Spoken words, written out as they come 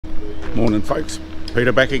Morning folks,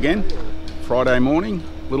 Peter back again. Friday morning,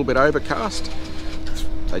 a little bit overcast.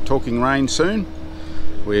 They're talking rain soon.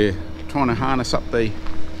 We're trying to harness up the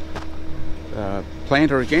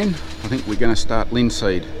planter again. I think we're going to start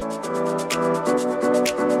linseed.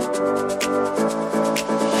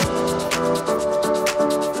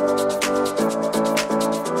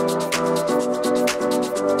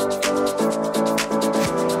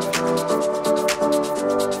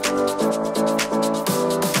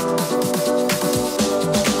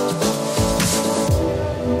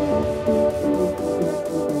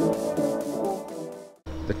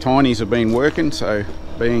 The tinies have been working, so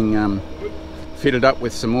being fitted up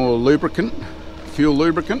with some more lubricant, fuel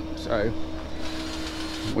lubricant. So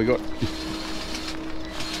we got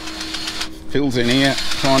Phil's in here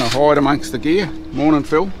trying to hide amongst the gear. Morning,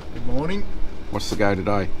 Phil. Good morning. What's the go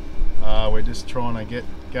today? We're just trying to get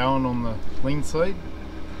going on the linseed.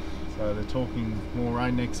 So they're talking more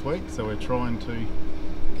rain next week, so we're trying to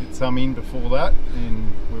get some in before that,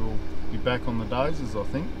 and we will be back on the dozers, I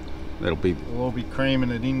think. We'll all be cramming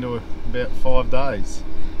it into about 5 days.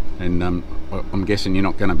 And I'm guessing you're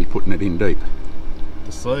not going to be putting it in deep?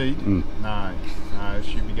 The seed? No, it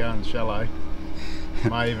should be going shallow.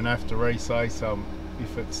 May even have to re-sow some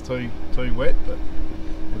if it's too wet, but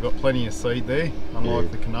we've got plenty of seed there, unlike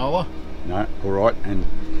the canola. No, all right. And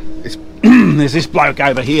there's this bloke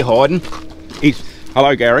over here hiding.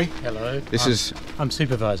 Hello, Gary. Hello. I'm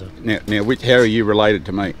supervisor. Now, how are you related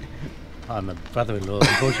to me? I'm a brother-in-law,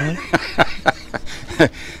 unfortunately.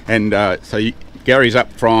 And so Gary's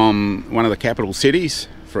up from one of the capital cities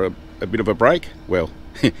for a bit of a break. Well,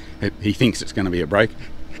 he thinks it's going to be a break.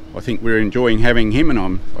 I think we're enjoying having him,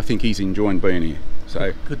 and I think he's enjoying being here.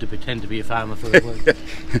 So good to pretend to be a farmer for a week.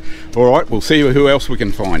 All right, we'll see who else we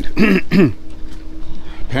can find.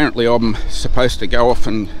 Apparently I'm supposed to go off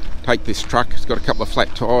and take this truck. It's got a couple of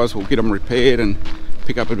flat tyres. We'll get them repaired and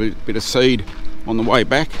pick up a bit of seed on the way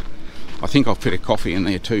back. I think I'll fit a coffee in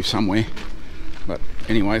there too somewhere. But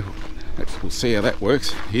anyway, we'll see how that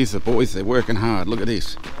works. Here's the boys, they're working hard. Look at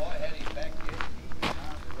this.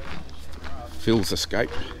 Phil's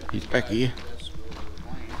escaped. He's back here.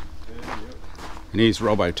 And here's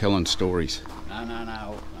Robbo telling stories.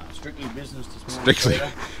 No. Strictly business this morning. Strictly.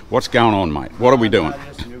 What's going on, mate? What are we doing?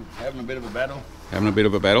 Just having a bit of a battle. Having a bit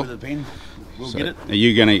of a battle? With a pin. We'll get it. Are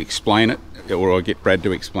you going to explain it, or I'll get Brad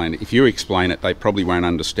to explain it? If you explain it, they probably won't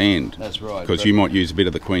understand. That's right. Because you might use a bit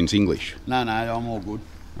of the Queen's English. No, I'm all good.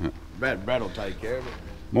 Brad will take care of it.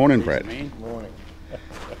 Morning, Brad. Morning.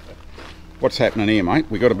 What's happening here, mate?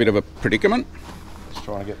 We got a bit of a predicament. Just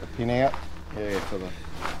trying to get the pin out. Yeah, for the...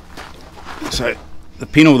 So, the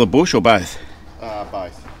pin or the bush, or both?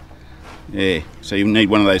 Both. Yeah, so you need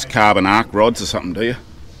one of those carbon arc rods or something, do you?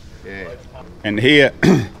 Yeah. And here's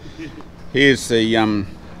the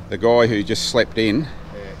guy who just slept in.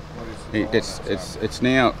 Yeah. It's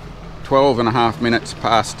now 12 and a half minutes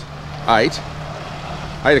past 8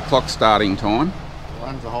 o'clock starting time.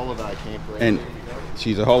 One's a holiday camp, Brad. And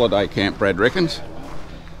she's a holiday camp, Brad reckons.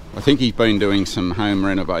 I think he's been doing some home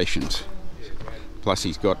renovations. Plus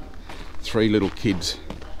he's got 3 little kids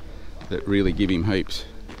that really give him heaps.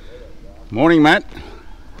 Morning, Matt.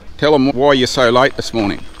 Tell them why you're so late this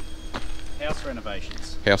morning. House renovations.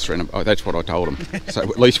 Oh, that's what I told him. So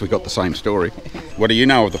at least we got the same story. What do you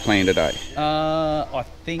know of the plan today? I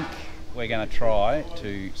think we're going to try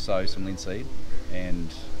to sow some linseed,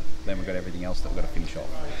 and then we've got everything else that we've got to finish off.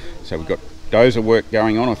 So we've got dozer work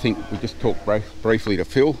going on. I think we just talked briefly to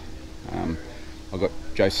Phil. I've got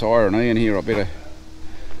Josiah and Ian here. I better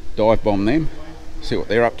dive bomb them, see what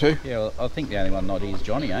they're up to. Yeah, well, I think the only one not here is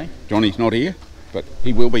Johnny, eh? Johnny's not here, but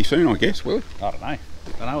he will be soon, I guess, will he? I don't know.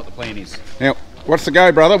 I know what the plan is. Now, what's the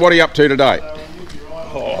go, brother? What are you up to today?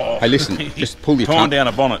 Hey, listen, just pull your tying down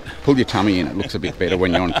a bonnet. Pull your tummy in. It looks a bit better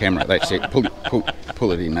when you're on camera. That's it. Pull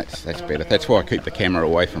it in. That's better. That's why I keep the camera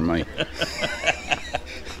away from me.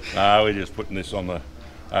 No, we're just putting this over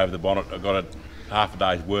the bonnet. I got half a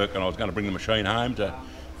day's work, and I was going to bring the machine home to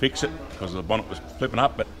fix it because the bonnet was flipping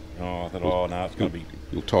up. But I thought, no, it's going to be.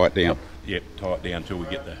 You'll tie it down. Yep, tie it down till we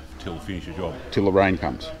finish the job. Till the rain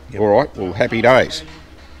comes. Yep. All right. Well, happy days.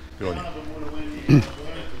 Good on you.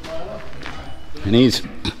 And here's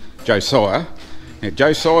Josiah. Now,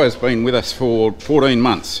 Josiah's been with us for 14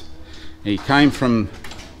 months. He came from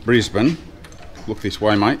Brisbane. Look this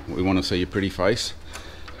way, mate. We want to see your pretty face.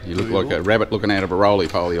 You look like a rabbit looking out of a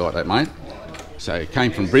roly-poly like that, mate. So he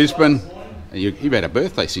came from Brisbane. You've had a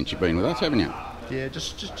birthday since you've been with us, haven't you? Yeah,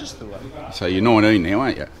 just the way. So you're 19 now,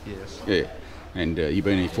 aren't you? Yes. Yeah. And you've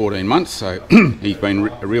been here 14 months, so he's been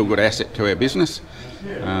a real good asset to our business.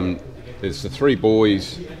 There's the 3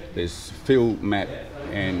 boys. There's Phil, Matt,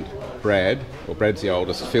 and Brad, well, Brad's the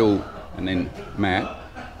oldest, Phil and then Matt,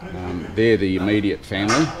 they're the immediate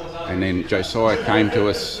family. And then Josiah came to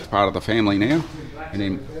us, part of the family now. And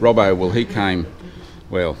then Robbo, well, he came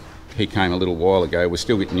a little while ago. We're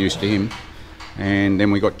still getting used to him. And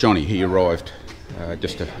then we got Johnny. He arrived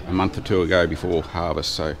just a month or two ago before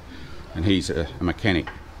harvest. So, and he's a mechanic.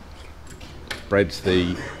 Brad's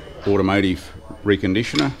the automotive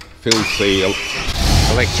reconditioner. Phil's the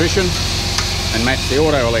electrician, and Matt's the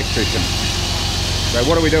auto electrician. So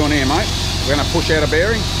what are we doing here, mate? We're going to push out a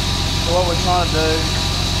bearing. So what we're trying to do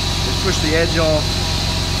is push the edge off,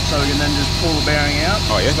 so we can then just pull the bearing out.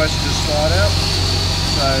 Oh yeah. It's supposed to just slide out.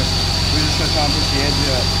 So we're just going to try and push the edge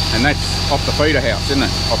out. And that's off the feeder house, isn't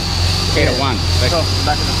it? Off header one. It's off the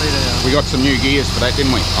back of the feeder house. We got some new gears for that,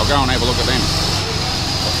 didn't we? I'll go and have a look at them.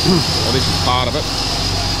 Well, this is part of it.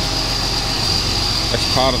 That's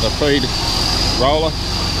part of the feed roller,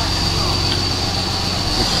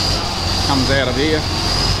 which comes out of here.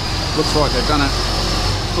 Looks like they've done it.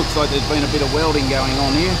 Looks like there's been a bit of welding going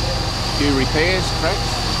on here. A few repairs,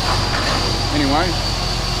 cracks. Anyway,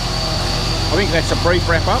 I think that's a brief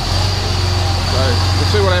wrap up. So we'll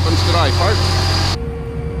see what happens today, folks.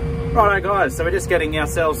 Righto guys, so we're just getting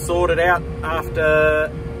ourselves sorted out after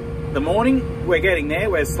the morning. We're getting there.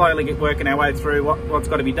 We're slowly working our way through what's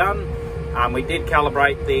got to be done. We did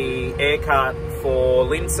calibrate the air cart for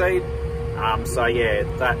linseed. So yeah,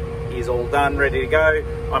 that is all done, ready to go.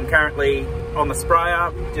 I'm currently on the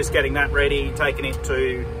sprayer, just getting that ready, taking it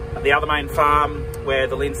to the other main farm where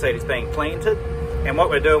the linseed is being planted. And what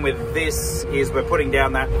we're doing with this is we're putting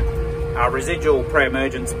down that residual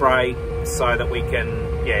pre-emergent spray so that we can,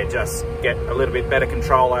 yeah, just get a little bit better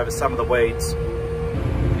control over some of the weeds.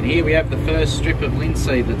 And here we have the first strip of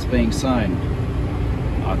linseed that's being sown.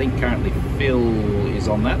 I think currently Phil is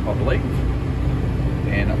on that, I believe.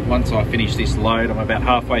 And once I finish this load, I'm about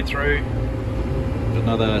halfway through.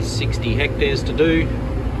 Another 60 hectares to do.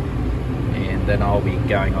 And then I'll be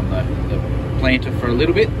going on the planter for a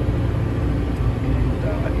little bit.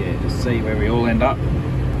 And yeah, just see where we all end up.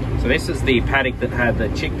 So this is the paddock that had the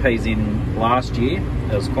chickpeas in last year.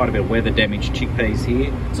 There was quite a bit of weather damaged chickpeas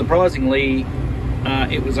here. Surprisingly,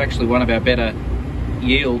 it was actually one of our better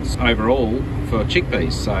yields overall for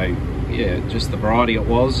chickpeas. So yeah, just the variety it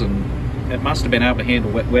was, and it must have been able to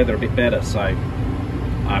handle wet weather a bit better. So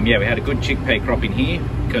yeah, we had a good chickpea crop in here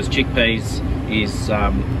because chickpeas is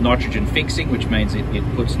nitrogen fixing, which means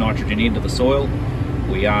it puts nitrogen into the soil.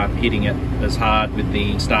 We aren't hitting it as hard with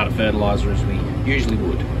the starter fertilizer as we usually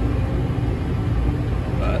would.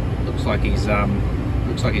 But looks like he's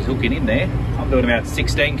hooking in there. I'm doing about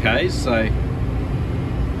 16 k's, so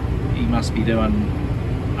he must be doing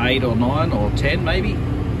 8 or 9 or 10 maybe.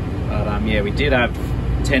 But yeah, we did have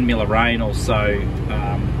 10 mil of rain or so.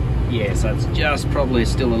 Yeah, so it's just probably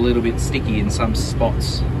still a little bit sticky in some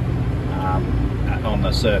spots on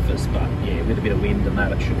the surface, but yeah, with a bit of wind and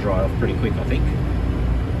that, it should dry off pretty quick, I think.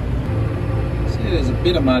 So there's a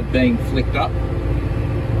bit of mud being flicked up,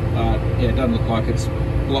 but yeah, it doesn't look like it's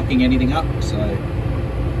blocking anything up, so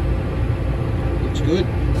looks good.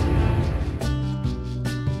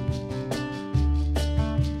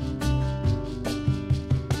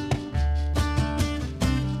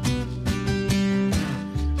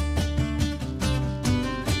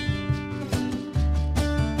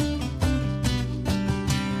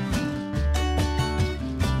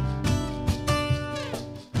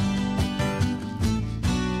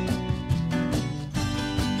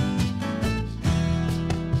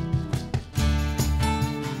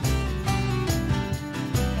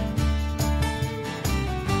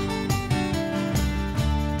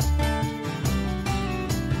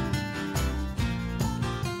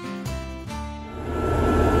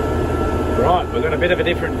 Right, we've got a bit of a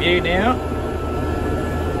different view now.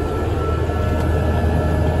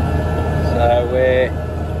 So we're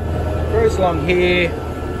cruise along here.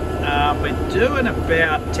 We're doing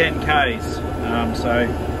about 10 k's. So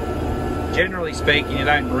generally speaking, you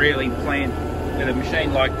don't really plant with a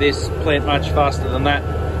machine like this, plant much faster than that,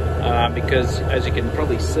 because as you can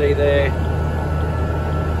probably see there,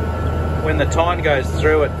 when the tine goes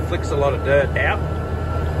through, it flicks a lot of dirt out.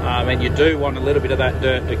 And you do want a little bit of that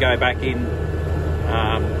dirt to go back in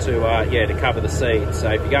to cover the seed. So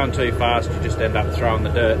if you're going too fast, you just end up throwing the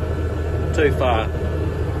dirt too far.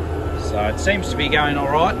 So it seems to be going all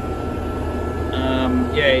right.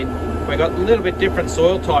 Yeah, we've got a little bit different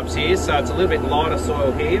soil types here, so it's a little bit lighter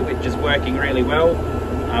soil here, which is working really well.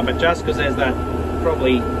 But just because there's that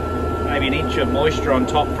probably maybe an inch of moisture on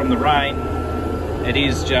top from the rain, it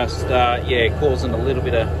is just causing a little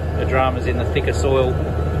bit of dramas in the thicker soil,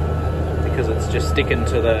 because it's just sticking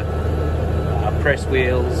to the press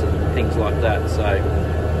wheels and things like that. So,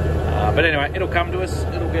 but anyway, it'll come to us.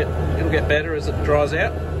 It'll get better as it dries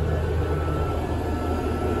out.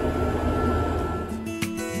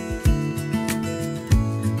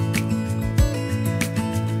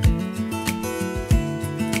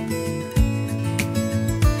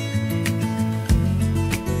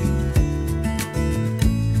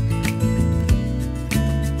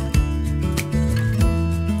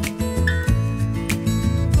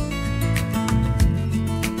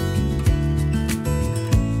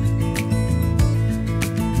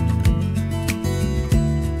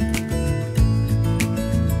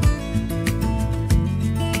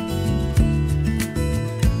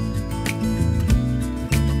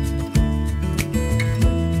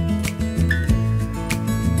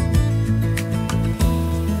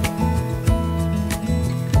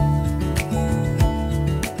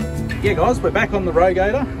 Yeah guys, we're back on the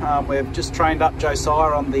rogator. We've just trained up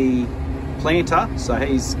Josiah on the planter, so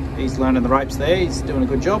he's learning the ropes there. He's doing a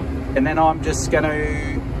good job. And then I'm just going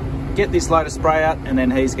to get this load of spray out, and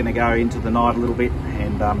then he's going to go into the night a little bit,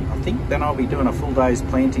 and I think then I'll be doing a full day's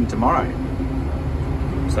planting tomorrow.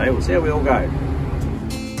 So we'll see how we all go.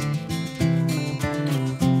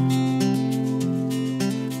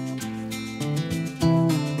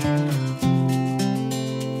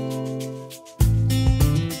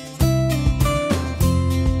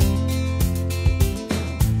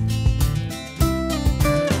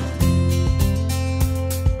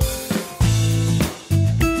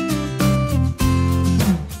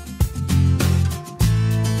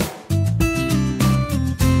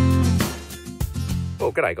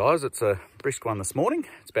 Well, g'day guys, it's a brisk one this morning.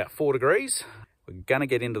 It's about 4 degrees. We're gonna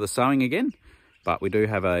get into the sowing again, but we do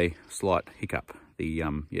have a slight hiccup. The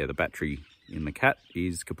battery in the cat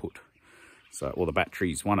is kaput. So, or the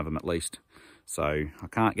batteries, one of them at least. So I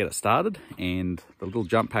can't get it started, and the little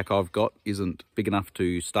jump pack I've got isn't big enough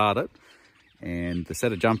to start it. And the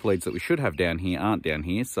set of jump leads that we should have down here aren't down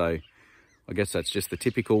here. So I guess that's just the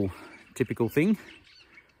typical thing.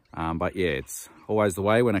 But yeah, it's always the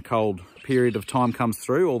way when a cold period of time comes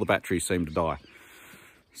through, all the batteries seem to die.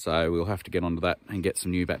 So we'll have to get onto that and get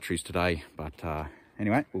some new batteries today. But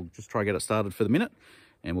anyway, we'll just try to get it started for the minute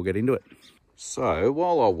and we'll get into it. So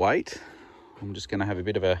while I wait, I'm just going to have a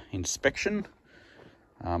bit of a inspection.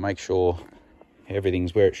 Make sure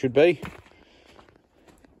everything's where it should be.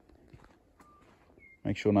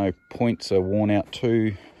 Make sure no points are worn out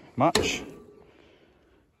too much.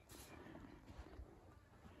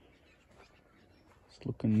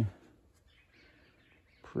 Looking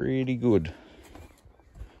pretty good.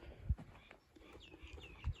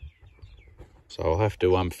 So I'll have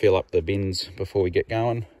to fill up the bins before we get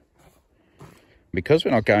going. Because we're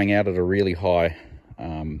not going out at a really high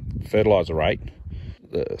fertiliser rate,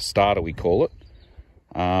 the starter we call it,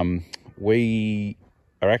 we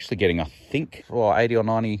are actually getting, I think, 80 or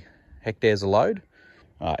 90 hectares a load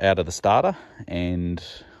out of the starter, and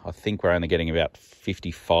I think we're only getting about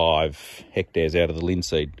 55 hectares out of the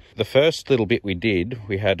linseed. The first little bit we did,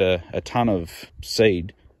 we had a ton of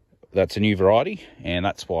seed. That's a new variety, and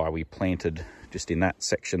that's why we planted just in that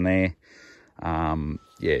section there.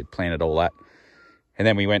 Yeah, planted all that. And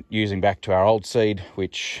then we went using back to our old seed,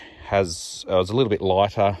 which was a little bit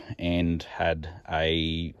lighter and had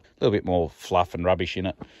a little bit more fluff and rubbish in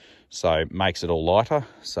it. So it makes it all lighter.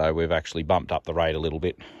 So we've actually bumped up the rate a little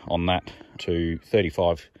bit on that to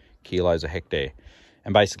 35 kilos a hectare.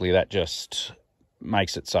 And basically that just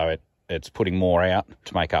makes it so it's putting more out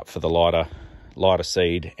to make up for the lighter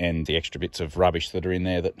seed and the extra bits of rubbish that are in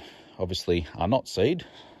there that obviously are not seed,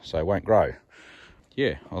 so won't grow.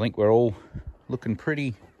 Yeah, I think we're all looking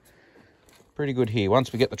pretty good here.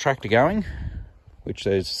 Once we get the tractor going, which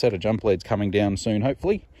there's a set of jump leads coming down soon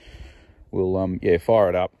hopefully, we'll fire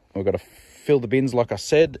it up. We've got to fill the bins like I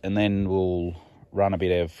said, and then we'll run a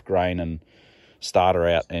bit of grain and starter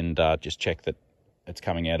out and just check that it's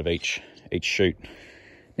coming out of each chute.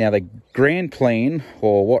 Now the grand plan,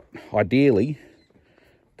 or what ideally,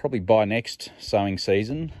 probably by next sowing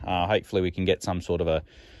season, hopefully we can get some sort of a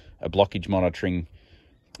blockage monitoring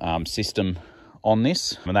system on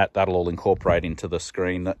this, and that'll all incorporate into the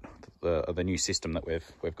screen that the new system that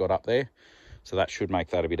we've got up there. So that should make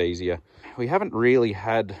that a bit easier. We haven't really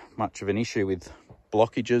had much of an issue with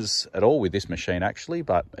blockages at all with this machine actually,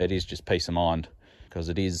 but it is just peace of mind, because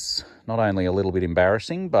it is not only a little bit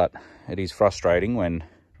embarrassing, but it is frustrating when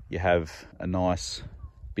you have a nice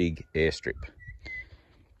big airstrip.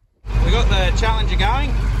 We got the Challenger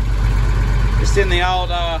going, just in the old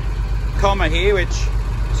comma here, which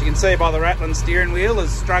as you can see by the rattling steering wheel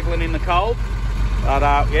is struggling in the cold. But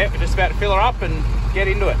yeah, we're just about to fill her up and get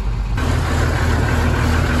into it.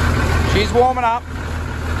 She's warming up.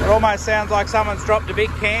 It almost sounds like someone's dropped a big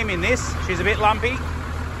cam in this. She's a bit lumpy.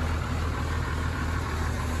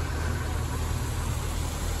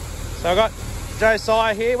 So I've got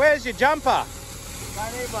Josiah here. Where's your jumper?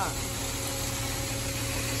 Don't need one.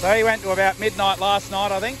 So he went to about midnight last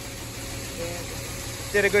night, I think.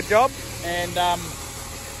 Yeah. Did a good job. And yeah,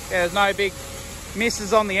 there's no big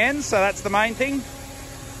misses on the end, so that's the main thing.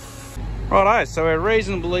 Righto, so we're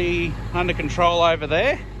reasonably under control over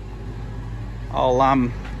there. I'll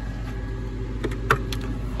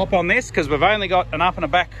hop on this because we've only got an up and a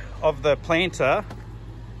back of the planter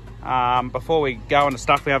before we go into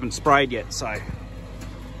stuff we haven't sprayed yet, so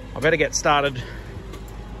I better get started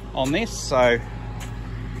on this so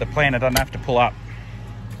the planter doesn't have to pull up.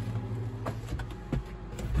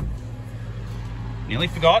 Nearly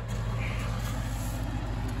forgot.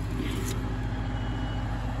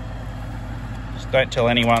 Just don't tell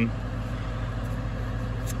anyone.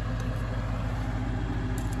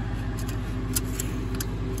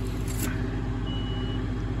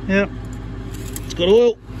 Yep, it's got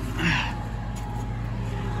oil.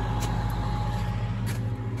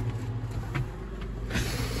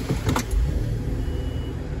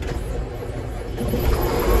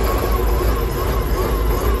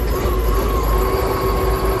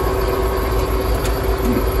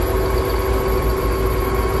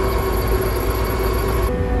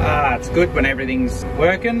 It's good when everything's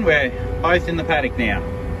working. We're both in the paddock now.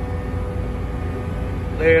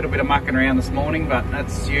 A little bit of mucking around this morning, but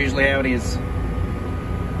that's usually how it is.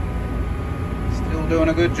 Still doing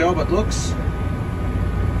a good job, it looks.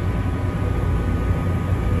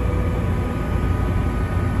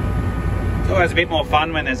 It's always a bit more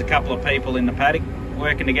fun when there's a couple of people in the paddock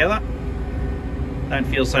working together. Don't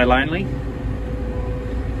feel so lonely.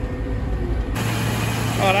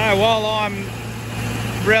 Righto, while I'm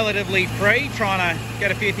relatively free trying to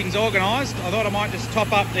get a few things organised, I thought I might just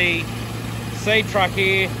top up the seed truck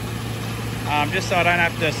here just so I don't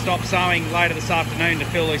have to stop sowing later this afternoon to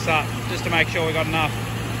fill this up, just to make sure we got enough.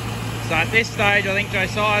 So at this stage I think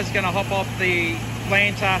Josiah's going to hop off the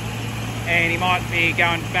planter and he might be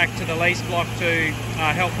going back to the lease block to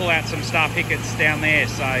help pull out some star pickets down there.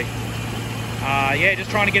 So yeah,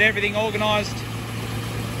 just trying to get everything organised,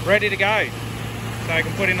 ready to go so I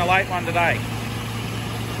can put in a late one today.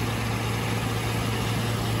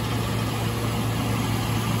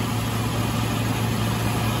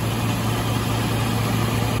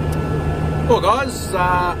 Well guys,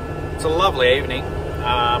 it's a lovely evening.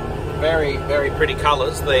 Very, very pretty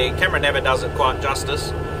colours. The camera never does it quite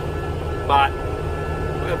justice, but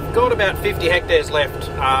we've got about 50 hectares left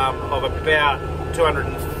of about 200,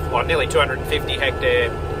 well, nearly 250 hectare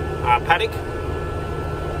paddock.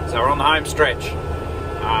 So we're on the home stretch.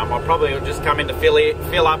 I'll probably just come in to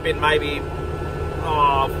fill up in maybe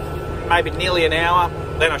nearly an hour.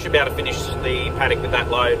 Then I should be able to finish the paddock with that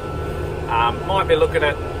load. Might be looking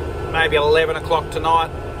at maybe 11 o'clock tonight,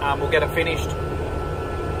 we'll get it finished.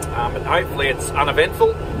 But hopefully it's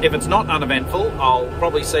uneventful. If it's not uneventful, I'll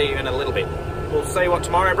probably see you in a little bit. We'll see what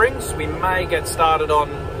tomorrow brings. We may get started on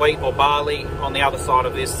wheat or barley on the other side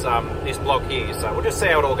of this this block here, so we'll just see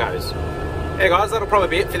how it all goes. Yeah guys, that'll probably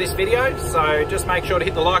be it for this video, so just make sure to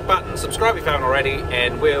hit the like button, subscribe if you haven't already,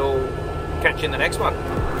 and we'll catch you in the next one.